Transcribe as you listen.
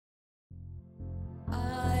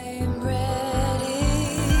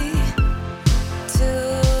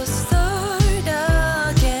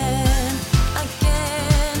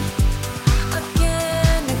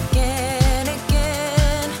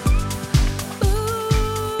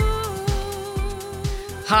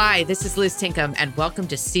Hi, this is Liz Tinkham, and welcome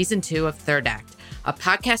to Season 2 of Third Act, a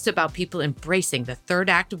podcast about people embracing the third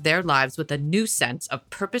act of their lives with a new sense of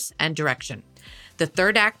purpose and direction. The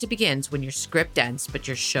third act begins when your script ends, but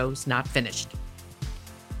your show's not finished.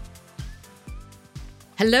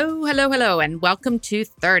 Hello, and welcome to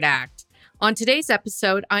Third Act. On today's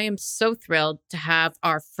episode, I am so thrilled to have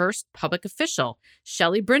our first public official,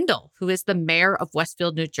 Shelley Brindle, who is the mayor of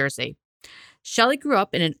Westfield, New Jersey. Shelley grew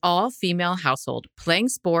up in an all-female household, playing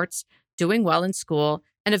sports, doing well in school,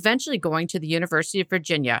 and eventually going to the University of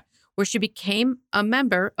Virginia, where she became a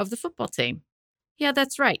member of the football team. Yeah,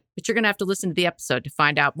 that's right, but you're going to have to listen to the episode to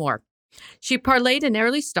find out more. She parlayed an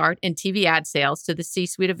early start in TV ad sales to the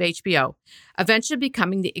C-suite of HBO, eventually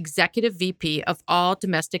becoming the executive VP of all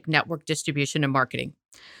domestic network distribution and marketing.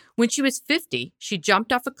 When she was 50, she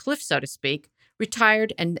jumped off a cliff, so to speak,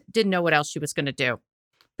 retired, and didn't know what else she was going to do.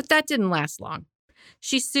 But that didn't last long.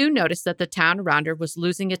 She soon noticed that the town around her was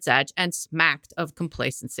losing its edge and smacked of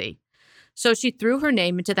complacency. So she threw her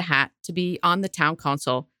name into the hat to be on the town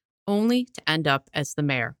council, only to end up as the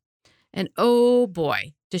mayor. And oh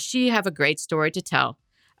boy, does she have a great story to tell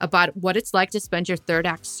about what it's like to spend your third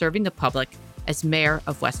act serving the public as mayor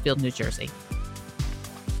of Westfield, New Jersey.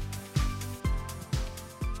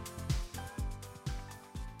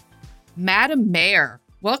 Madam Mayor,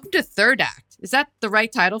 welcome to Third Act. Is that the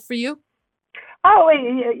right title for you? Oh,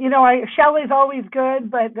 Shelley's always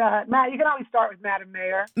good, but Matt, you can always start with Madam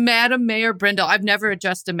Mayor. Madam Mayor Brindle. I've never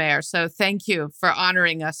addressed a mayor, so thank you for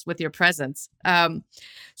honoring us with your presence.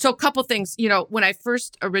 So a couple things, when I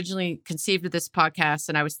first originally conceived of this podcast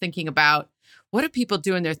and I was thinking about what do people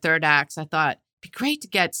do in their third acts, I thought it'd be great to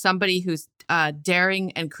get somebody who's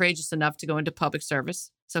daring and courageous enough to go into public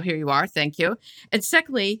service. So here you are. Thank you. And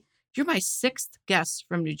secondly, you're my sixth guest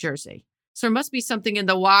from New Jersey. So there must be something in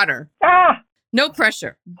the water. No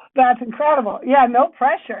pressure. That's incredible. Yeah, no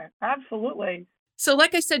pressure. Absolutely. So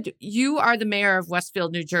like I said, you are the mayor of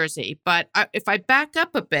Westfield, New Jersey. But if I back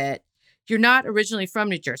up a bit, you're not originally from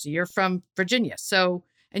New Jersey. You're from Virginia.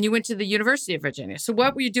 And you went to the University of Virginia. So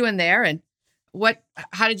what were you doing there? And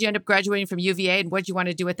how did you end up graduating from UVA? And what did you want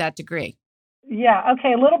to do with that degree? Yeah.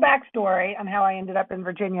 Okay. A little backstory on how I ended up in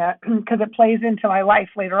Virginia, because it plays into my life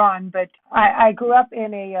later on. But I grew up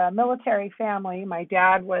in a military family. My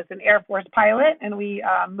dad was an Air Force pilot, and we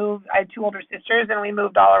moved. I had two older sisters, and we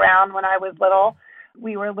moved all around when I was little.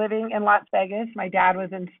 We were living in Las Vegas. My dad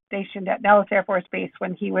was stationed at Nellis Air Force Base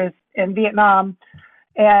when he was in Vietnam.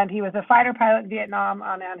 And he was a fighter pilot in Vietnam.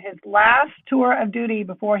 On his last tour of duty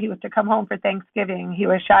before he was to come home for Thanksgiving, he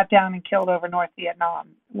was shot down and killed over North Vietnam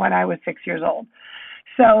when I was 6 years old.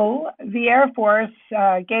 So the Air Force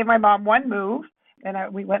gave my mom one move,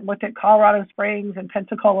 and we went and looked at Colorado Springs and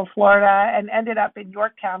Pensacola, Florida, and ended up in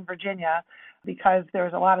Yorktown, Virginia, because there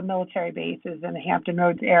was a lot of military bases in the Hampton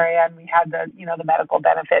Roads area, and we had the medical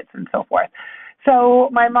benefits and so forth. So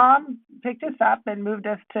my mom picked us up and moved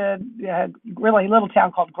us to a really little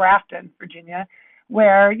town called Grafton, Virginia,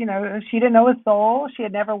 where, she didn't know a soul. She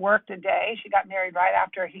had never worked a day. She got married right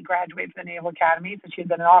after he graduated from the Naval Academy, so she had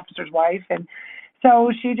been an officer's wife. And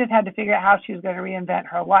so she just had to figure out how she was going to reinvent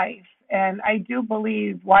her life. And I do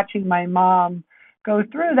believe watching my mom go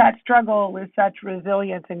through that struggle with such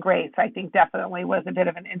resilience and grace, I think definitely was a bit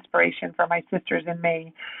of an inspiration for my sisters and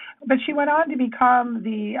me. But she went on to become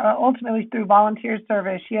ultimately through volunteer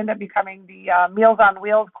service, she ended up becoming the Meals on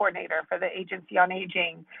Wheels coordinator for the Agency on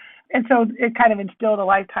Aging. And so it kind of instilled a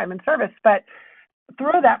lifetime in service. But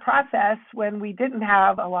through that process, when we didn't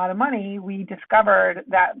have a lot of money, we discovered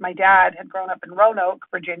that my dad had grown up in Roanoke,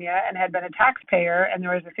 Virginia, and had been a taxpayer. And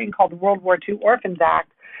there was a thing called the World War II Orphans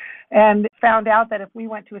Act. And found out that if we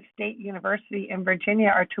went to a state university in Virginia,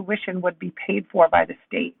 our tuition would be paid for by the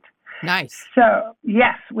state. Nice. So,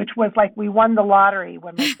 yes, which was like we won the lottery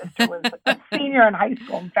when my sister was a senior in high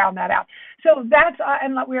school and found that out. So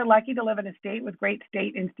and we were lucky to live in a state with great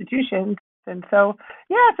state institutions. And so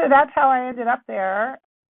that's how I ended up there.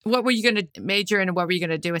 What were you going to major in and what were you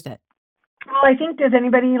going to do with it? Well, I think does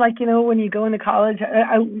anybody when you go into college,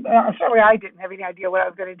 certainly I didn't have any idea what I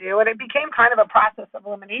was going to do. And it became kind of a process of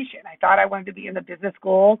elimination. I thought I wanted to be in the business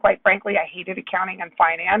school. Quite frankly, I hated accounting and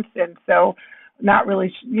finance. And so not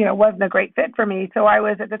really, wasn't a great fit for me. So I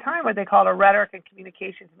was at the time what they called a rhetoric and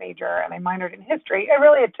communications major, and I minored in history, and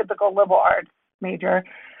really a typical liberal arts major.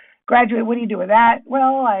 Graduate, what do you do with that?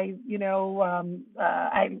 Well, I'm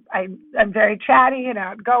very chatty and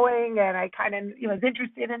outgoing, and I kind of was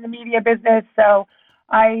interested in the media business. So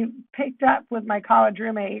I picked up with my college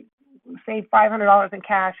roommate, saved $500 in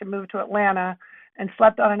cash, and moved to Atlanta and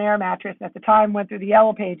slept on an air mattress. And at the time, went through the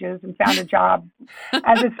Yellow Pages and found a job.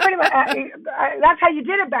 As it's pretty much that's how you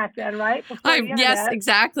did it back then, right? Before the Yes, internet.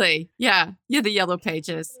 exactly. Yeah, the Yellow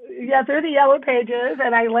Pages. Yeah, through the Yellow Pages,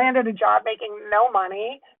 and I landed a job making no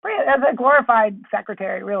money as a glorified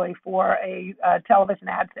secretary, really, for a television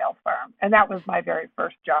ad sales firm. And that was my very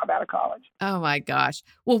first job out of college. Oh, my gosh.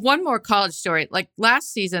 Well, one more college story. Like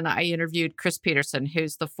last season, I interviewed Chris Peterson,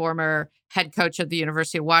 who's the former head coach of the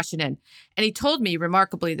University of Washington. And he told me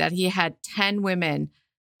remarkably that he had 10 women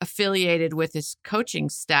affiliated with his coaching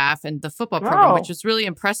staff and the football program, which was really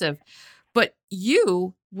impressive. But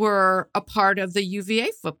you were a part of the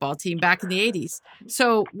UVA football team back in the 80s.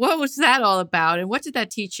 So what was that all about, and what did that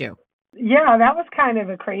teach you? Yeah, that was kind of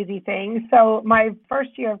a crazy thing. So my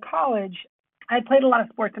first year of college, I played a lot of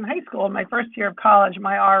sports in high school. My first year of college,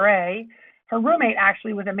 my RA, her roommate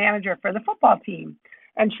actually was a manager for the football team.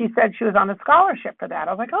 And she said she was on a scholarship for that.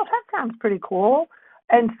 I was like, oh, that sounds pretty cool.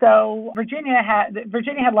 And so Virginia had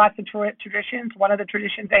lots of traditions. One of the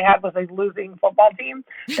traditions they had was a losing football team.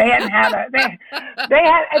 They hadn't had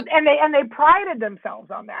they prided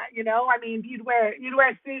themselves on that. You know, I mean, you'd wear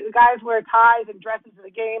suits, guys wear ties and dresses to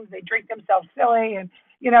the games. They drink themselves silly, and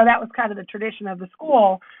that was kind of the tradition of the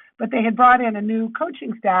school. But they had brought in a new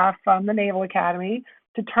coaching staff from the Naval Academy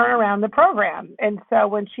to turn around the program. And so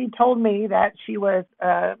when she told me that she was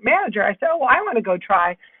a manager, I said, oh, well, I want to go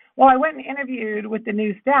try. Well, I went and interviewed with the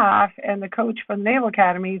new staff, and the coach from the Naval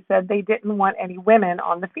Academy said they didn't want any women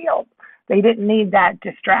on the field. They didn't need that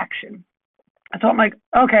distraction. So I'm like,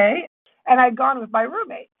 okay. And I'd gone with my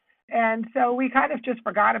roommate. And so we kind of just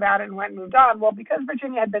forgot about it and went and moved on. Well, because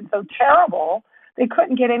Virginia had been so terrible, they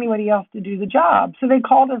couldn't get anybody else to do the job. So they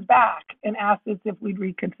called us back and asked us if we'd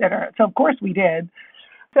reconsider it. So, of course, we did.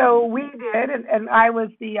 So we did, and I was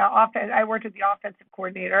I worked as the offensive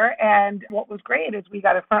coordinator, and what was great is we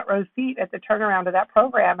got a front row seat at the turnaround of that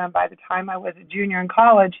program, and by the time I was a junior in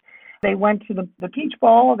college, they went to the Peach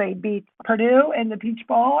Bowl. They beat Purdue in the Peach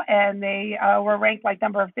Bowl, and they were ranked like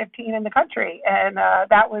number 15 in the country, and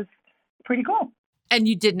that was pretty cool. And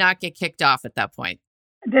you did not get kicked off at that point?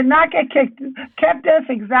 Did not get kicked, kept us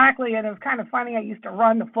exactly. And it was kind of funny. I used to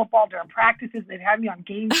run the football during practices. They'd have me on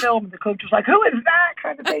game film. And the coach was like, who is that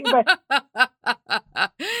kind of thing? But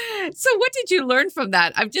So what did you learn from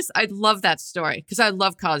that? I love that story because I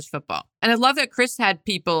love college football. And I love that Chris had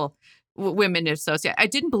people, women associate. I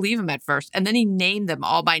didn't believe him at first. And then he named them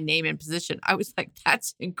all by name and position. I was like,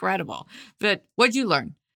 that's incredible. But what'd you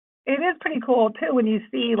learn? It is pretty cool, too, when you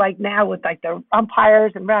see, like, now with, like, the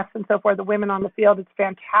umpires and refs and so forth, the women on the field. It's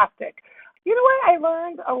fantastic. You know what? I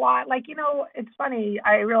learned a lot. Like, it's funny.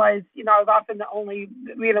 I realized, I was often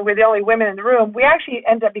we're the only women in the room. We actually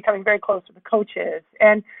ended up becoming very close to the coaches.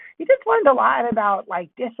 And you just learned a lot about,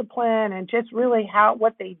 like, discipline and just really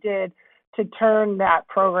what they did to turn that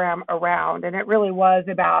program around. And it really was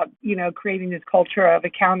about, creating this culture of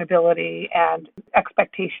accountability and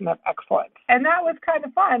expectation of excellence. And that was kind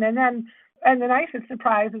of fun. And the nicest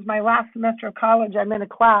surprise is my last semester of college, I'm in a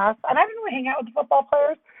class, and I didn't really hang out with the football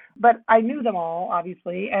players, but I knew them all,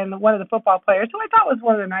 obviously. And one of the football players, who I thought was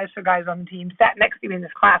one of the nicer guys on the team, sat next to me in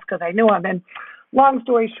this class because I knew him. And long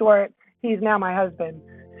story short, he's now my husband.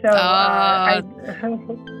 So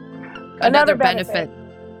another benefit.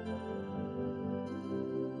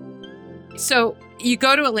 So you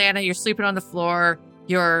go to Atlanta, you're sleeping on the floor,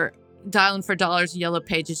 you're dialing for dollars, Yellow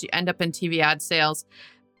Pages, you end up in TV ad sales,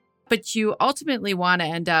 but you ultimately want to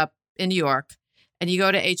end up in New York, and you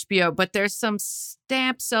go to HBO, but there's some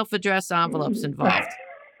stamped self-addressed envelopes involved.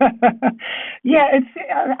 Yeah,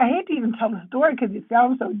 I hate to even tell the story because it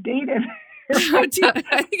sounds so dated. I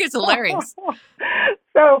think it's hilarious.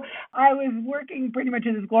 So I was working pretty much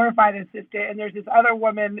as a glorified assistant, and there's this other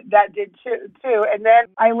woman that did too. And then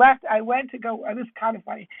I left. I went to go. This is kind of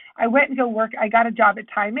funny. I went and go work. I got a job at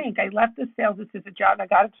Time Inc. I left the sales assistant job, and I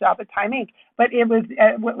got a job at Time Inc. But it was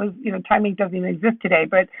Time Inc. doesn't even exist today.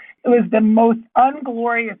 But it was the most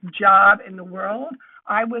unglorious job in the world.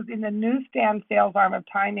 I was in the newsstand sales arm of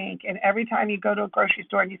Time Inc. And every time you go to a grocery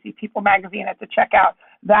store and you see People magazine at the checkout,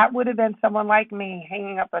 that would have been someone like me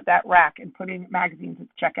hanging up at that rack and putting magazines at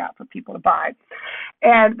the checkout for people to buy.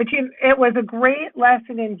 But it was a great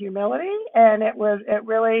lesson in humility, and it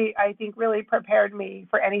really, I think, really prepared me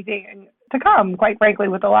for anything to come, quite frankly,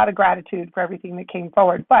 with a lot of gratitude for everything that came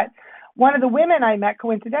forward. But one of the women I met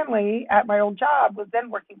coincidentally at my old job was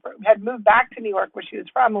then had moved back to New York, where she was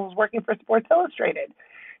from, and was working for Sports Illustrated.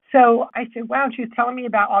 So I said, wow, she was telling me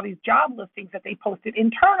about all these job listings that they posted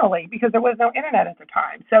internally because there was no internet at the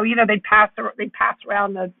time. So, they pass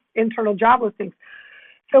around the internal job listings.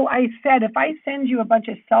 So I said, if I send you a bunch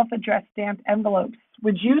of self-addressed stamped envelopes,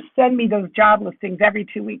 would you send me those job listings every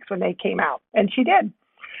 2 weeks when they came out? And she did.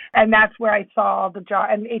 And that's where I saw the job.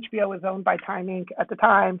 And HBO was owned by Time Inc. at the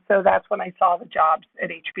time. So that's when I saw the jobs at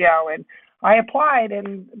HBO. And I applied.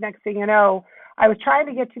 And next thing you know, I was trying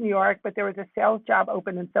to get to New York, but there was a sales job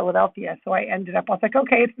open in Philadelphia. So I was like,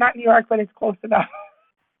 okay, it's not New York, but it's close enough.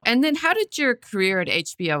 And then how did your career at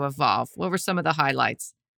HBO evolve? What were some of the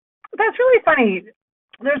highlights? That's really funny.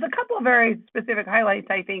 There's a couple of very specific highlights,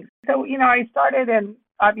 I think. So, I started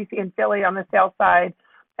obviously in Philly on the sales side.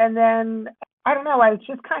 And then, I don't know, I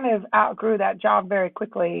just kind of outgrew that job very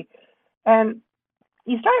quickly. And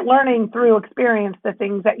you start learning through experience the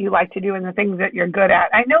things that you like to do and the things that you're good at.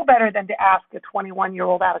 I know better than to ask a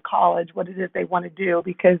 21-year-old out of college what it is they want to do,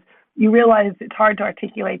 because you realize it's hard to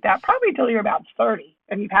articulate that probably until you're about 30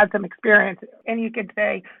 and you've had some experience. And you could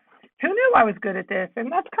say, who knew I was good at this?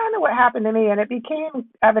 And that's kind of what happened to me. And it became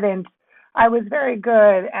evident I was very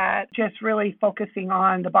good at just really focusing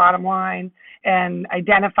on the bottom line and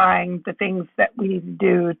identifying the things that we need to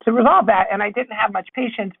do to resolve that. And I didn't have much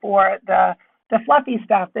patience for the fluffy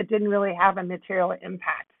stuff that didn't really have a material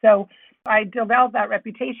impact. So I developed that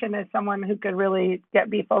reputation as someone who could really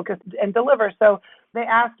be focused and deliver. So they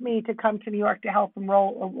asked me to come to New York to help them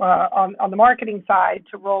roll on the marketing side,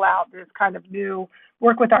 to roll out this kind of new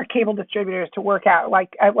work with our cable distributors to work out, like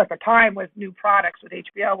at what the time was new products with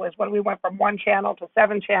HBO, was when we went from 1 channel to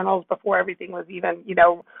 7 channels before everything was even,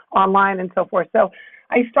 online and so forth. So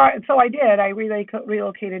I did. I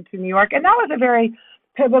relocated to New York, and that was a very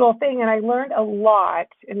pivotal thing. And I learned a lot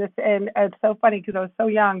in this. And it's so funny because I was so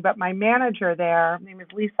young, but my manager there, her name is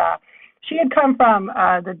Lisa, she had come from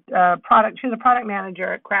the product. She was a product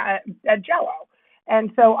manager at Jell-O.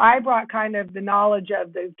 And so I brought kind of the knowledge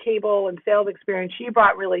of the cable and sales experience. She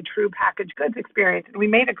brought really true packaged goods experience, and we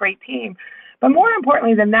made a great team. But more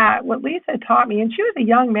importantly than that, what Lisa taught me, and she was a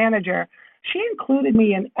young manager, she included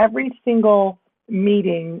me in every single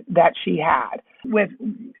meeting that she had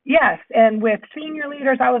and with senior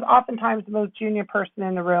leaders. I was oftentimes the most junior person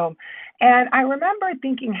in the room. And I remember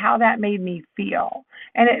thinking how that made me feel.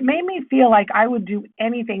 And it made me feel like I would do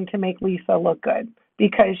anything to make Lisa look good,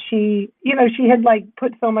 because she had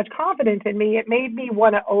put so much confidence in me. It made me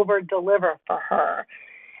want to over deliver for her.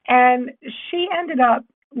 And she ended up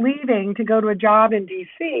leaving to go to a job in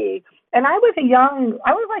DC. And I was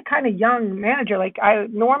kind of young manager. I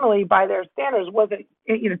normally, by their standards, wasn't,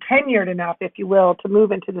 tenured enough, if you will, to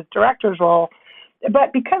move into this director's role.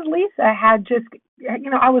 But because Lisa had just,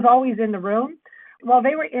 I was always in the room while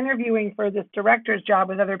they were interviewing for this director's job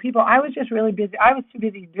with other people. I was just really busy. I was too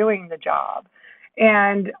busy doing the job.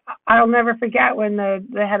 And I'll never forget when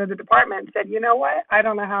the head of the department said, you know what, I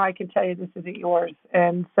don't know how I can tell you this isn't yours.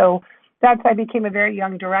 And so I became a very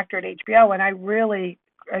young director at HBO, and I really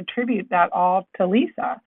attribute that all to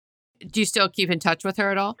Lisa. Do you still keep in touch with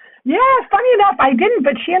her at all? Yeah, funny enough, I didn't,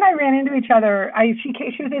 but she and I ran into each other.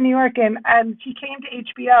 She was in New York, and she came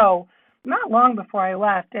to HBO not long before I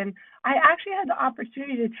left. And I actually had the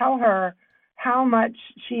opportunity to tell her how much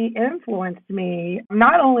she influenced me,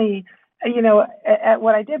 not only at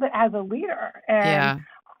what I did, but as a leader.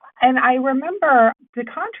 And I remember, to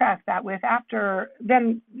contrast that with, after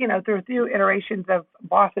then, through iterations of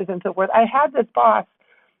bosses and so forth, I had this boss,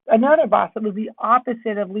 another boss, that was the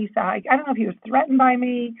opposite of Lisa. I don't know if he was threatened by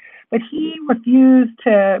me, but he refused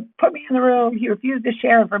to put me in the room. He refused to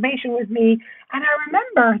share information with me. And I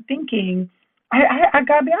remember thinking, I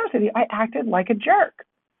got to be honest with you, I acted like a jerk.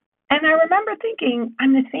 And I remember thinking,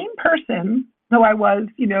 I'm the same person who I was,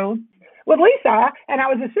 with Lisa, and I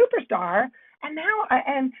was a superstar. And now,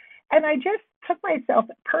 and I just took myself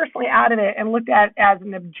personally out of it and looked at it as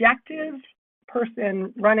an objective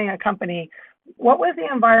person running a company. What was the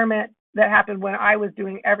environment that happened when I was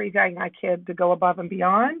doing everything I could to go above and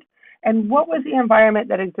beyond? And what was the environment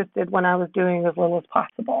that existed when I was doing as little as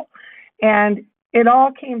possible? And it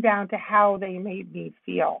all came down to how they made me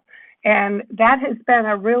feel. And that has been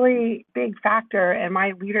a really big factor in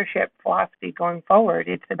my leadership philosophy going forward.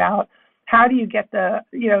 It's about, how do you get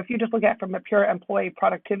if you just look at it from a pure employee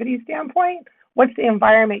productivity standpoint, what's the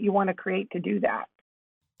environment you want to create to do that?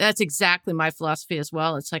 That's exactly my philosophy as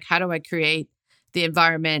well. It's like, how do I create the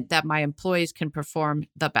environment that my employees can perform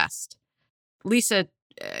the best? Lisa,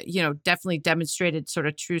 definitely demonstrated sort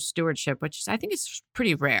of true stewardship, which I think is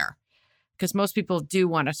pretty rare, because most people do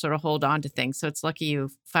want to sort of hold on to things. So it's lucky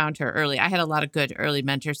you found her early. I had a lot of good early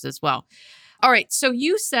mentors as well. All right. So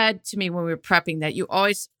you said to me when we were prepping that you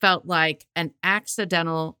always felt like an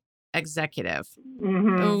accidental executive.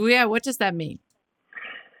 Mm-hmm. Oh, yeah. What does that mean?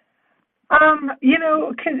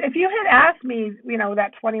 Because if you had asked me,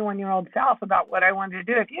 that 21-year-old self about what I wanted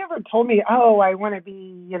to do, if you ever told me, oh, I want to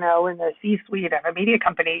be, in the C-suite of a media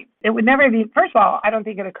company, it would never be, first of all, I don't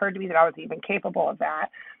think it occurred to me that I was even capable of that.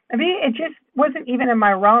 I mean, it just wasn't even in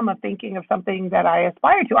my realm of thinking of something that I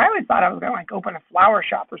aspired to. I always thought I was going to like open a flower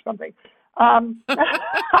shop or something. I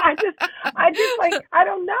just like, I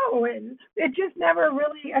don't know. It just never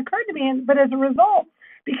really occurred to me. But as a result,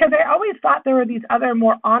 because I always thought there were these other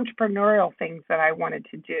more entrepreneurial things that I wanted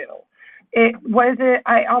to do. It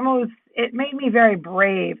made me very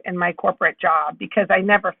brave in my corporate job because I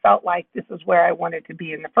never felt like this is where I wanted to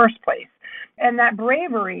be in the first place. And that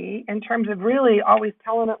bravery in terms of really always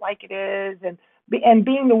telling it like it is and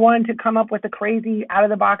being the one to come up with the crazy out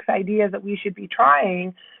of the box ideas that we should be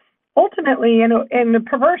trying. Ultimately, in a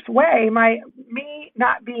perverse way, me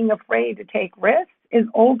not being afraid to take risks is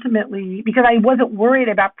ultimately because I wasn't worried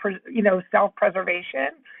about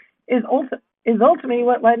self-preservation is ultimately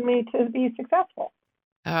what led me to be successful.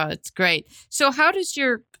 It's great. So, how does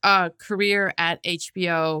your career at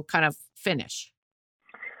HBO kind of finish?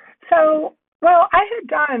 So, well, I had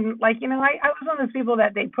done I was one of those people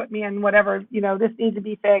that they put me in whatever, this needs to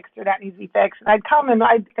be fixed or that needs to be fixed. And I'd come and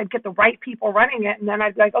I'd get the right people running it. And then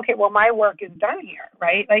I'd be like, okay, well, my work is done here,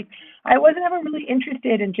 right? Like I wasn't ever really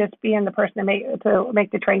interested in just being the person to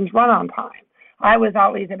make the trains run on time. I was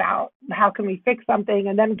always about how can we fix something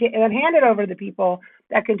and then hand it over to the people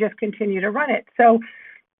that can just continue to run it. So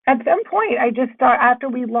at some point, I just thought after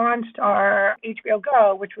we launched our HBO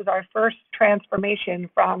Go, which was our first transformation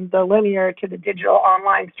from the linear to the digital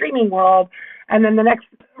online streaming world, and then the next,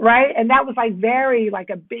 right? And that was very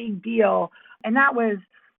a big deal. And that was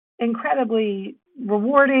incredibly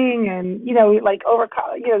rewarding and,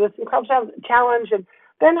 overcome, this incredible challenge. And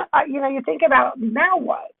then, you think about now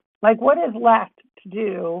what? What is left to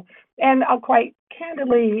do? And quite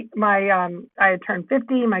candidly, I had turned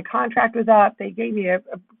 50, my contract was up. They gave me a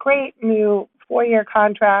great new 4-year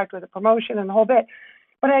contract with a promotion and the whole bit.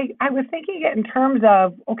 But I was thinking it in terms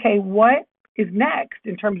of, okay, what is next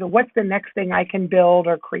in terms of what's the next thing I can build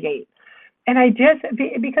or create? And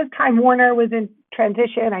because Time Warner was in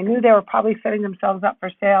transition, I knew they were probably setting themselves up for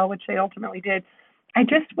sale, which they ultimately did. I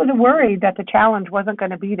just was worried that the challenge wasn't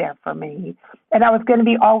going to be there for me, and I was going to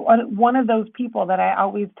be one of those people that I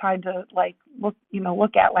always tried to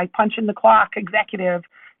look at, like punching the clock executive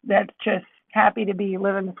that's just happy to be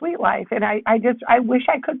living the sweet life. And I wish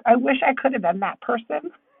I could have been that person.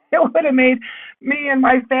 It would have made me and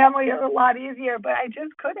my family a lot easier, but I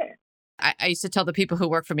just couldn't. I used to tell the people who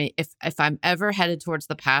work for me, if I'm ever headed towards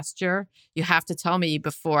the pasture, you have to tell me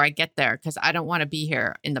before I get there because I don't want to be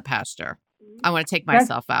here in the pasture. I want to take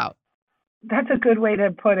myself out. That's a good way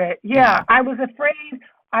to put it. Yeah, I was afraid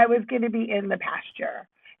I was going to be in the pasture.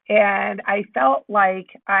 And I felt like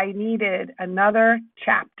I needed another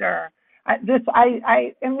chapter. And this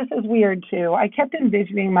is weird too. I kept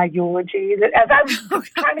envisioning my eulogy as I was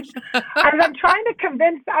trying to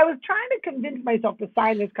convince myself to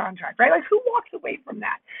sign this contract, right? Like who walks away from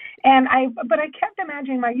that? But I kept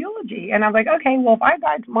imagining my eulogy, and I'm like, okay, well, if I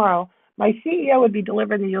died tomorrow, my CEO would be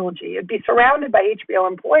delivering the eulogy. It'd be surrounded by HBO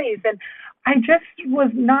employees. And I just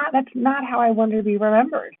that's not how I wanted to be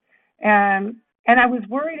remembered. And I was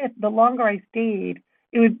worried if the longer I stayed,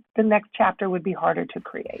 the next chapter would be harder to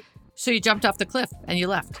create. So you jumped off the cliff and you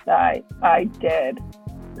left. I did.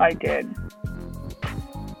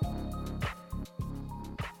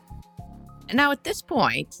 And now at this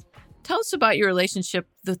point, tell us about your relationship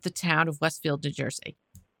with the town of Westfield, New Jersey.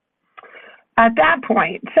 At that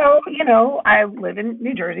point, so, I live in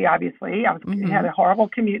New Jersey, obviously. I had a horrible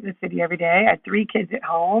commute in the city every day. I had 3 kids at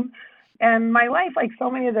home. And my life, like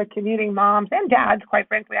so many of the commuting moms and dads, quite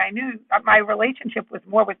frankly, I knew my relationship was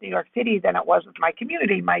more with New York City than it was with my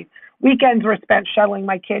community. My weekends were spent shuttling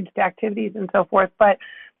my kids to activities and so forth. But,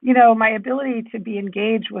 my ability to be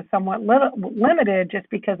engaged was somewhat limited just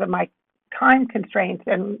because of my time constraints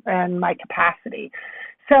and my capacity.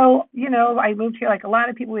 So, I moved here like a lot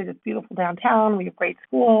of people. We have this beautiful downtown. We have great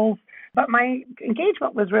schools. But my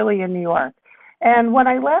engagement was really in New York. And when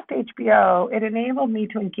I left HBO, it enabled me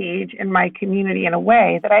to engage in my community in a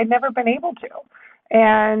way that I'd never been able to.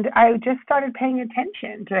 And I just started paying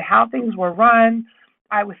attention to how things were run.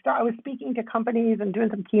 I was speaking to companies and doing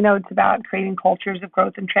some keynotes about creating cultures of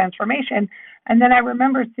growth and transformation. And then I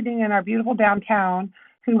remember sitting in our beautiful downtown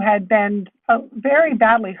who had been very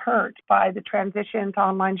badly hurt by the transition to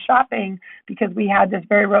online shopping because we had this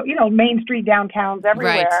very, Main Street downtowns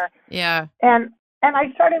everywhere. Right. Yeah. And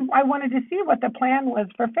I wanted to see what the plan was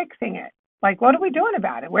for fixing it. Like, what are we doing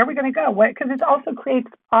about it? Where are we going to go? Because it also creates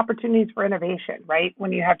opportunities for innovation, right?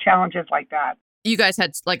 When you have challenges like that. You guys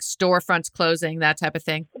had like storefronts closing, that type of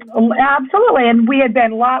thing? Absolutely. And we had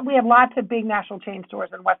lots of big national chain stores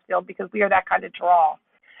in Westfield because we are that kind of draw.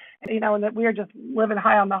 And that we were just living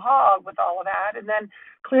high on the hog with all of that. And then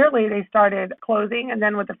clearly they started closing. And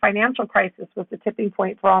then with the financial crisis was the tipping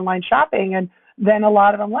point for online shopping. And then a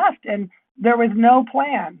lot of them left and there was no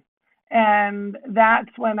plan. And that's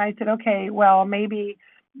when I said, okay, well, maybe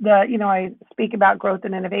I speak about growth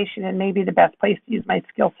and innovation, and maybe the best place to use my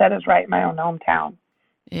skill set is right in my own hometown.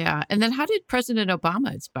 Yeah. And then how did President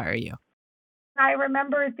Obama inspire you? I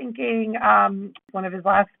remember thinking one of his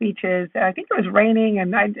last speeches, I think it was raining,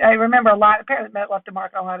 and I remember apparently that left a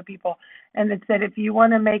mark on a lot of people, and it said, if you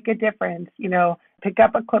want to make a difference, pick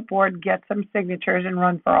up a clipboard, get some signatures, and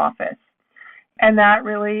run for office. And that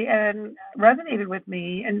really resonated with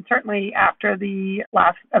me. And certainly after the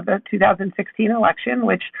last of the 2016 election,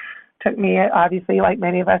 which took me, obviously, like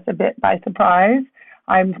many of us, a bit by surprise,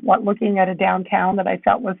 I'm looking at a downtown that I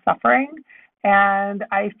felt was suffering. And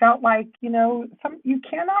I felt like, you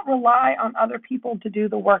cannot rely on other people to do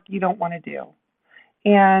the work you don't want to do.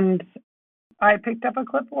 And I picked up a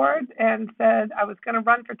clipboard and said I was going to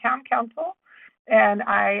run for town council. And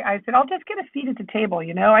I said, I'll just get a seat at the table,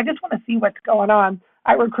 I just want to see what's going on.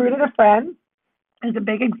 I recruited a friend who's a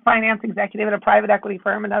big finance executive at a private equity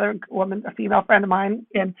firm, another woman, a female friend of mine,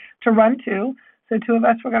 and to run too. So two of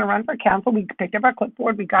us were going to run for council. We picked up our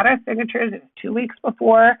clipboard. We got our signatures. It was 2 weeks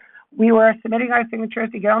before we were submitting our signatures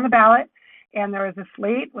to get on the ballot. And there was a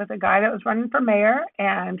slate with a guy that was running for mayor.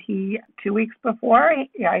 And 2 weeks before,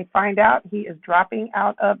 I find out he is dropping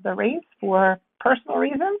out of the race for personal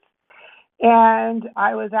reasons. And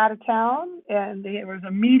I was out of town, and there was a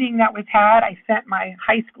meeting that was had. I sent my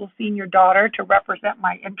high school senior daughter to represent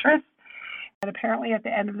my interests. And apparently at the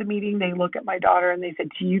end of the meeting, they look at my daughter and they said,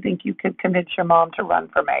 do you think you could convince your mom to run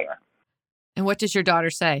for mayor? And what does your daughter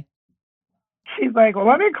say? She's like, well,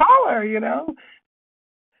 let me call her,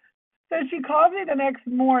 So she calls me the next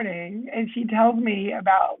morning and she tells me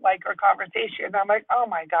about like her conversation. I'm like, oh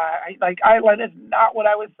my God, that is not what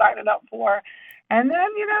I was signing up for. And then,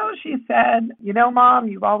 she said, Mom,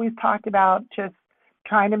 you've always talked about just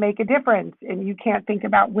trying to make a difference, and you can't think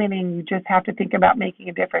about winning. You just have to think about making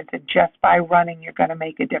a difference. And just by running, you're going to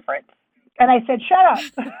make a difference. And I said, shut up.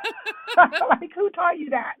 Like, who taught you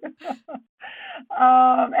that?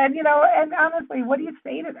 And honestly, what do you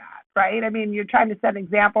say to that, right? I mean, you're trying to set an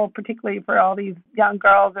example, particularly for all these young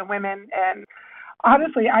girls and women. And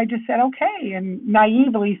honestly, I just said, okay, and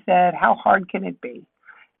naively said, how hard can it be?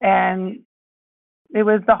 And it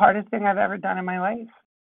was the hardest thing I've ever done in my life.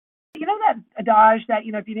 You know that adage that,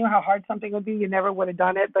 if you knew how hard something would be, you never would have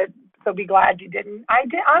done it, but so be glad you didn't. I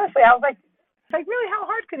did. Honestly, I was like, really, how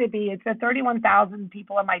hard could it be? It's 31,000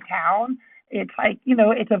 people in my town. It's like,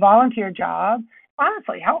 it's a volunteer job.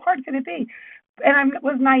 Honestly, how hard could it be? And I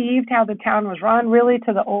was naive to how the town was run, really,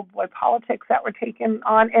 to the old boy politics that were taken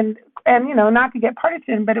on. And not to get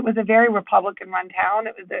partisan, but it was a very Republican-run town.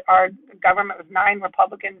 Our government was 9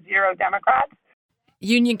 Republicans, 0 Democrats.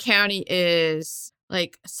 Union County is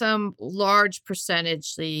like some large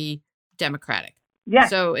percentage Democratic. Yes,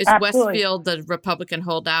 so is absolutely. Westfield the Republican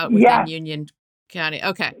holdout within Union County?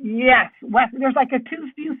 Okay. Yes. There's like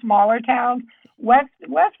few smaller towns.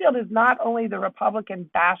 Westfield is not only the Republican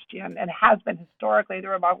bastion and has been historically the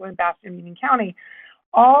Republican bastion in Union County.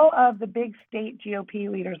 All of the big state GOP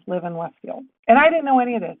leaders live in Westfield. And I didn't know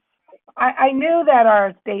any of this. I knew that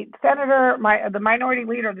our state senator, the minority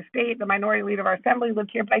leader of the state, the minority leader of our assembly lived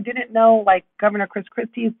here, but I didn't know like Governor Chris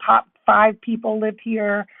Christie's top 5 people lived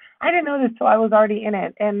here. I didn't know this till I was already in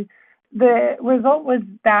it. And the result was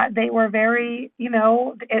that they were very,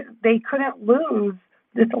 they couldn't lose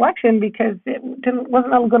this election because it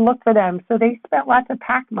wasn't a good look for them. So they spent lots of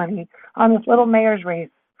PAC money on this little mayor's race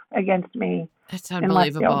against me. That's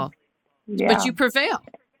unbelievable. Yeah. But you prevailed.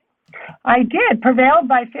 I did, prevailed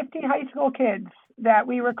by 50 high school kids that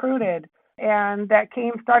we recruited and that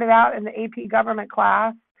started out in the AP government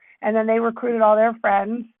class, and then they recruited all their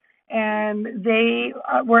friends, and they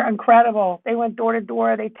were incredible. They went door to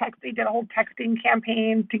door. They did a whole texting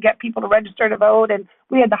campaign to get people to register to vote, and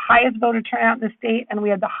we had the highest voter turnout in the state, and we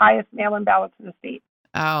had the highest mail-in ballots in the state.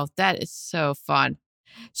 Oh, that is so fun.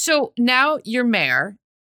 So now you're mayor.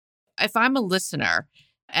 If I'm a listener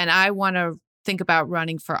and I want to think about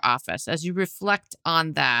running for office, as you reflect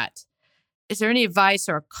on that, is there any advice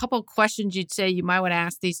or a couple questions you'd say you might want to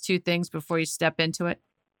ask these 2 things before you step into it?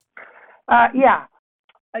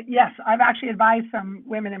 Yes, I've actually advised some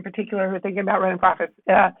women in particular who are thinking about running for office.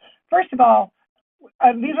 First of all,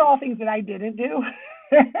 these are all things that I didn't do,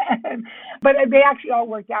 but they actually all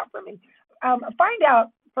worked out for me. Find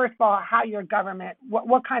out first of all, how your government,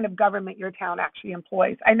 what kind of government your town actually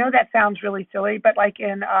employs. I know that sounds really silly, but like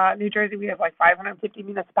in New Jersey, we have like 550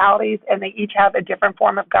 municipalities, and they each have a different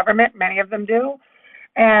form of government. Many of them do.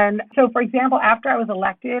 And so, for example, after I was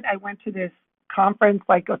elected, I went to this conference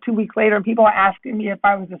like 2 weeks later, and people are asking me if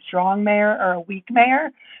I was a strong mayor or a weak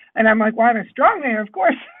mayor. And I'm like, well, I'm a strong mayor, of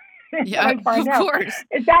course. Yeah, I find of out course.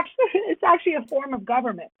 it's actually a form of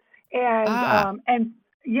government. Ah, And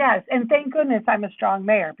yes, and thank goodness I'm a strong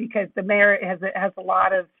mayor, because the mayor has a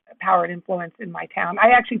lot of power and influence in my town. I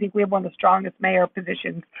actually think we have one of the strongest mayor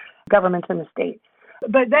positions governments in the state.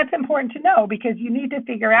 But that's important to know, because you need to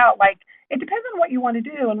figure out, like, it depends on what you want to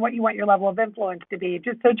do and what you want your level of influence to be.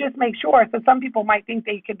 Just make sure. So some people might think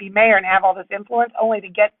they could be mayor and have all this influence, only to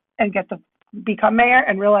get to become mayor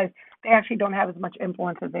and realize they actually don't have as much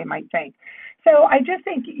influence as they might think. So I just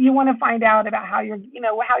think you want to find out about how your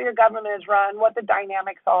government is run, what the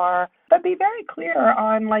dynamics are, but be very clear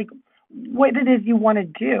on like what it is you want to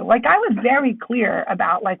do. Like, I was very clear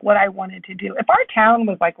about like what I wanted to do. If our town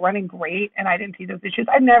was like running great and I didn't see those issues,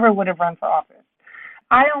 I never would have run for office.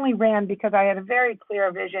 I only ran because I had a very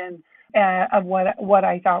clear vision of what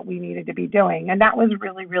I thought we needed to be doing, and that was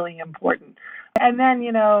really, really important. And then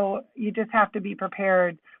you just have to be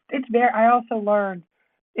prepared. I also learned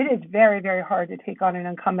it is very, very hard to take on an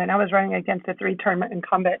incumbent. I was running against a 3-term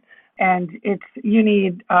incumbent, and you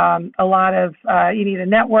need you need a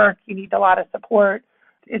network, you need a lot of support.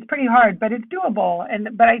 It's pretty hard, but it's doable.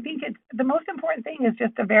 But I think the most important thing is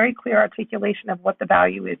just a very clear articulation of what the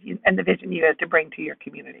value is and the vision you have to bring to your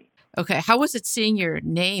community. okay. How was it seeing your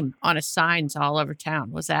name on a signs all over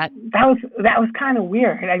town? Was that? That was kind of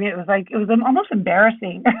weird. I mean, it was almost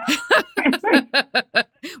embarrassing.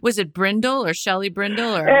 Was it Brindle or Shelley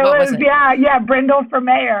Brindle, or It what was was, it? yeah, Brindle for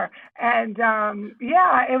mayor. And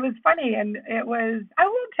yeah, it was funny. And I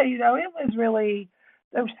will tell you though, it was really,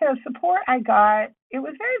 the support I got, it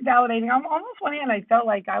was very validating. On almost one hand, I felt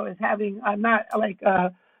like I was having, not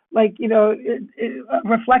a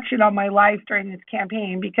reflection on my life during this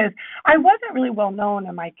campaign, because I wasn't really well known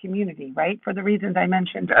in my community, right? For the reasons I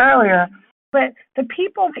mentioned earlier. But the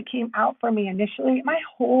people that came out for me initially, my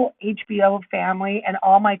whole HBO family and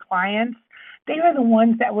all my clients, they were the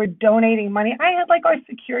ones that were donating money. I had like our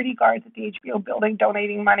security guards at the HBO building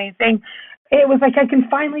donating money, saying, it was like, I can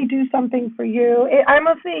finally do something for you.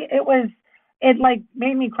 It like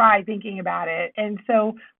made me cry thinking about it. And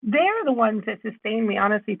so they're the ones that sustained me,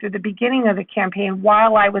 honestly, through the beginning of the campaign,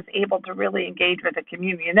 while I was able to really engage with the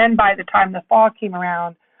community. And then by the time the fall came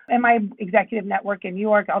around, and my executive network in New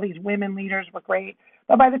York, all these women leaders were great.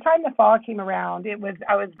 But by the time the fall came around,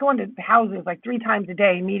 I was going to houses like 3 times a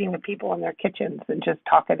day, meeting with people in their kitchens and just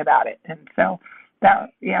talking about it. And so it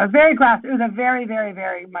was it was a very, very,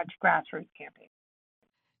 very much grassroots campaign.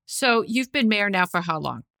 So you've been mayor now for how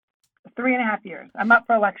long? 3.5 years. I'm up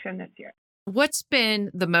for election this year. What's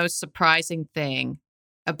been the most surprising thing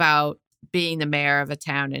about being the mayor of a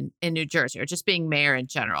town in New Jersey, or just being mayor in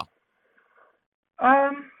general?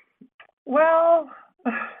 Well,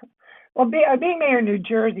 being mayor in New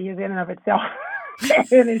Jersey is in and of itself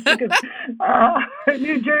an issue, because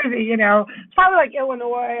New Jersey, it's probably like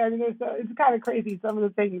Illinois. I mean, it's kind of crazy, some of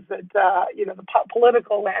the things that the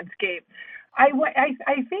political landscape. I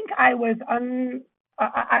think I was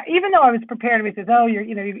even though I was prepared, it says, oh,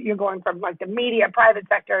 you're going from like the media, private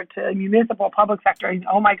sector, to municipal, public sector. And,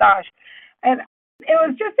 oh my gosh, and it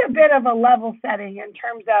was just a bit of a level setting in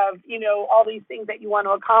terms of, all these things that you want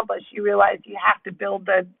to accomplish. You realize you have to build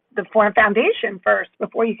the foundation first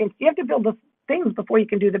before you have to build the things before you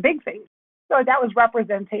can do the big things. So that was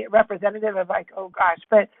representative of like, oh gosh.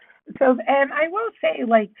 And I will say,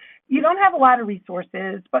 like, you don't have a lot of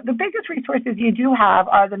resources, but the biggest resources you do have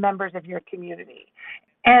are the members of your community.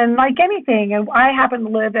 And like anything, and I happen to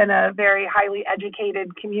live in a very highly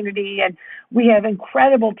educated community, and we have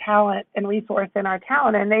incredible talent and resource in our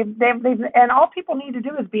town, and and all people need to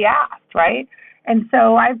do is be asked, right? And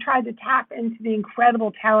so I've tried to tap into the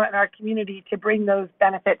incredible talent in our community to bring those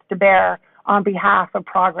benefits to bear on behalf of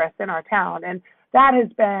progress in our town. And that has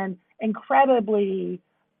been incredibly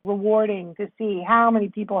rewarding to see how many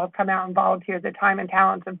people have come out and volunteered their time and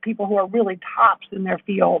talents, of people who are really tops in their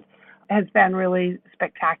field. Has been really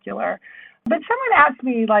spectacular. But someone asked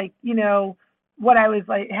me, like, what I was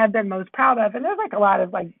like had been most proud of, and there's like a lot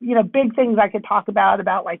of like big things I could talk about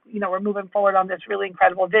like we're moving forward on this really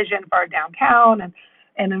incredible vision for our downtown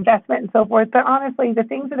and investment and so forth. But honestly, the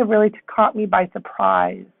things that have really caught me by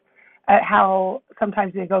surprise at how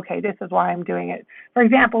sometimes you think, okay, this is why I'm doing it. For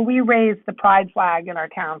example, we raised the pride flag in our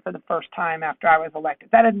town for the first time after I was elected.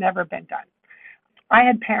 That had never been done. I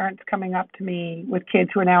had parents coming up to me with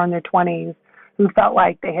kids who are now in their 20s who felt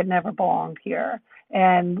like they had never belonged here.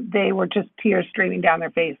 And they were just tears streaming down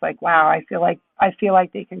their face, like, wow, I feel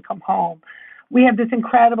like they can come home. We have this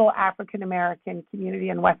incredible African American community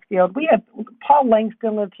in Westfield. We have Paul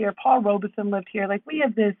Langston lived here, Paul Robeson lived here. Like we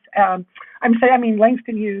have this,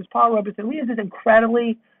 Langston Hughes, Paul Robeson. We have this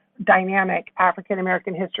incredibly dynamic African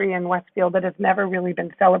American history in Westfield that has never really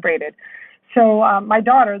been celebrated. So my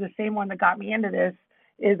daughter, the same one that got me into this,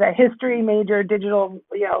 is a history major, digital,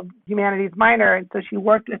 humanities minor. And so she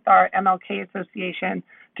worked with our MLK Association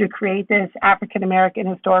to create this African American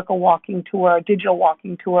historical walking tour, digital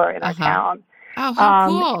walking tour in our town. Oh, how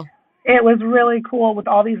cool. It was really cool with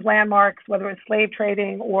all these landmarks, whether it's slave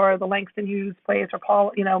trading or the Langston Hughes place or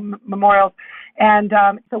Paul, memorials. And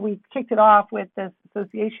so we kicked it off with this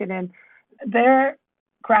association, and their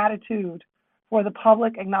gratitude for the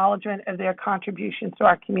public acknowledgement of their contributions to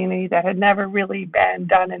our community that had never really been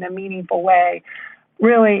done in a meaningful way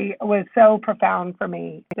really was so profound for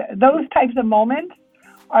me. Those types of moments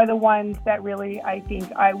are the ones that really, I think,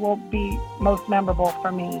 will be most memorable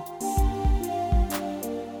for me.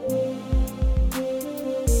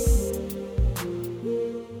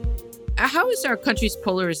 How is our country's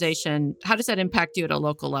polarization, how does that impact you at a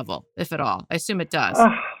local level, if at all? I assume it does.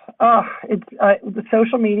 It's the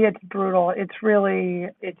social media. It's brutal. It's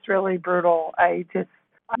really brutal.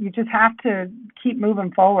 You just have to keep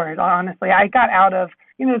moving forward. Honestly, I got out of,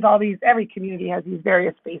 there's all these, every community has these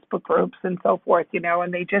various Facebook groups and so forth,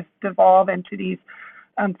 and they just devolve into these,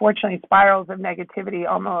 unfortunately, spirals of negativity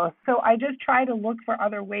almost. So I just try to look for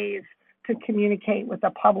other ways to communicate with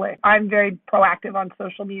the public. I'm very proactive on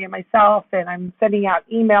social media myself, and I'm sending out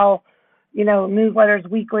email, newsletters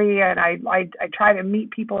weekly, and I try to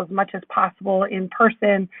meet people as much as possible in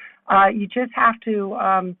person. You just have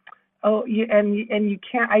to, you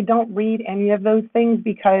can't, I don't read any of those things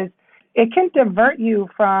because it can divert you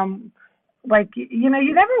from, you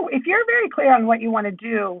never, if you're very clear on what you want to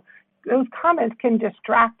do, those comments can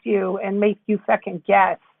distract you and make you second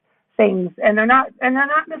guess things, and they're not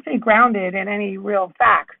necessarily grounded in any real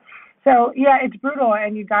facts. So yeah, it's brutal,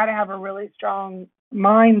 and you got to have a really strong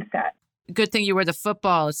mindset. Good thing you were the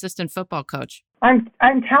assistant football coach. I'm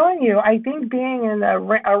telling you, I think being in the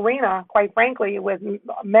arena, quite frankly, with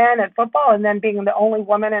men at football, and then being the only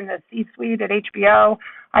woman in the C-suite at HBO,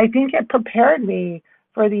 I think it prepared me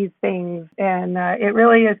for these things, and it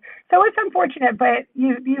really is. So it's unfortunate, but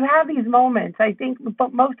you have these moments. I think,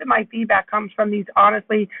 but most of my feedback comes from these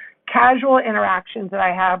honestly casual interactions that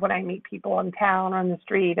I have when I meet people in town or on the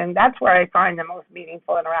street, and that's where I find the most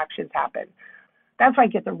meaningful interactions happen. That's where I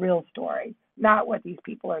get the real story, not what these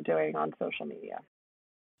people are doing on social media.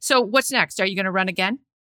 So what's next? Are you going to run again?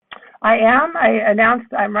 I am. I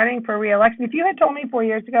announced I'm running for re-election. If you had told me 4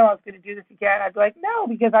 years ago I was going to do this again, I'd be like, no,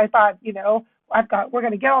 because I thought, we're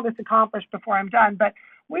going to get all this accomplished before I'm done. But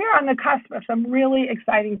we're on the cusp of some really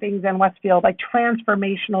exciting things in Westfield, like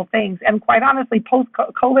transformational things. And quite honestly,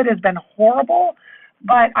 post-COVID has been horrible,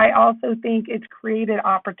 but I also think it's created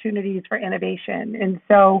opportunities for innovation. And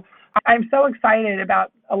so I'm so excited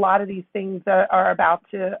about a lot of these things that are about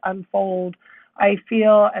to unfold. I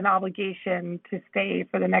feel an obligation to stay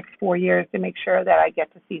for the next 4 years to make sure that I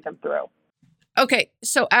get to see them through. Okay,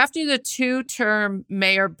 so after the 2-term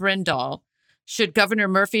Mayor Brindle, should Governor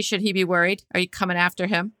Murphy, should he be worried? Are you coming after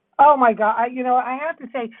him? Oh, my God. I have to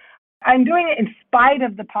say, I'm doing it in spite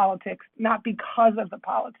of the politics, not because of the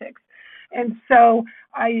politics. And so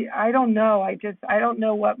I don't know. I don't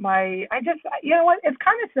know what it's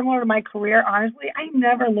kind of similar to my career, honestly. I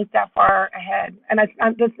never looked that far ahead. And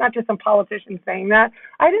that's not just some politician saying that.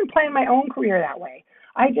 I didn't plan my own career that way.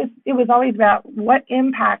 It was always about what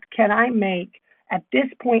impact can I make at this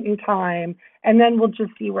point in time, and then we'll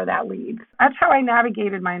just see where that leads. That's how I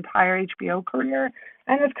navigated my entire HBO career,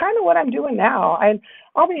 and it's kind of what I'm doing now.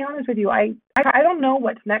 I'll be honest with you, I don't know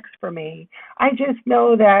what's next for me. I just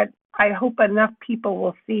know that I hope enough people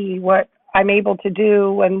will see what I'm able to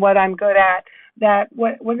do and what I'm good at, that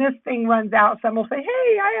when this thing runs out, someone will say,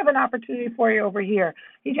 hey, I have an opportunity for you over here.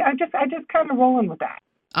 I just kind of rolling with that.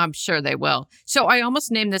 I'm sure they will. So I almost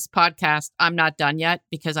named this podcast I'm Not Done Yet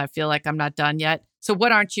because I feel like I'm not done yet. So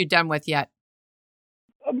what aren't you done with yet?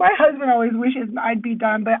 My husband always wishes I'd be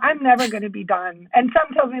done, but I'm never going to be done. And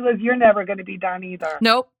some tells me, Liz, you're never going to be done either.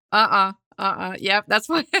 Nope. Yeah, that's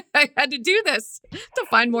why I had to do this, to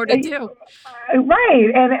fiend more to do.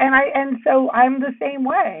 Right. And so I'm the same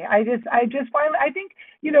way. I just finally, I think,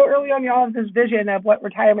 early on you all have this vision of what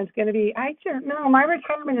retirement's going to be. My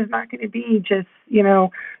retirement is not going to be just,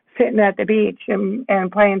 sitting at the beach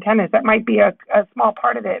and playing tennis. That might be a small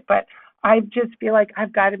part of it, but I just feel like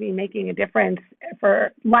I've got to be making a difference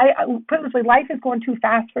for life. Purposely, life is going too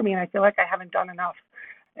fast for me, and I feel like I haven't done enough.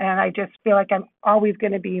 And I just feel like I'm always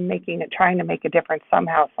going to be trying to make a difference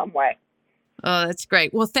somehow, some way. Oh, that's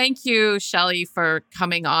great. Well, thank you, Shelley, for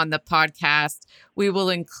coming on the podcast. We will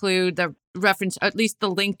include the reference, at least the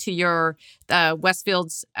link to your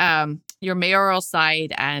Westfield's, your mayoral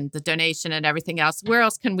site and the donation and everything else. Where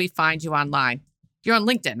else can we find you online? You're on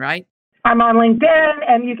LinkedIn, right? I'm on LinkedIn,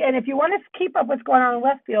 and if you want to keep up what's going on in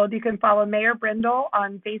Westfield, you can follow Mayor Brindle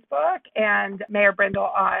on Facebook and Mayor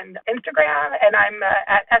Brindle on Instagram, and I'm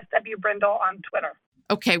at SW Brindle on Twitter.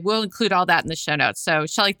 Okay, we'll include all that in the show notes. So,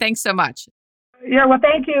 Shelley, thanks so much. Yeah, well,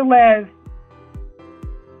 thank you, Liz.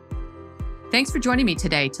 Thanks for joining me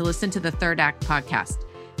today to listen to the Third Act podcast.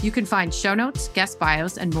 You can find show notes, guest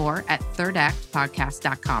bios, and more at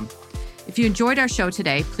thirdactpodcast.com. If you enjoyed our show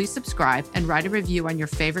today, please subscribe and write a review on your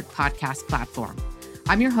favorite podcast platform.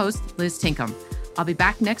 I'm your host, Liz Tinkham. I'll be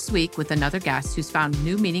back next week with another guest who's found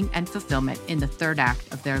new meaning and fulfillment in the third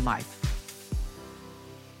act of their life.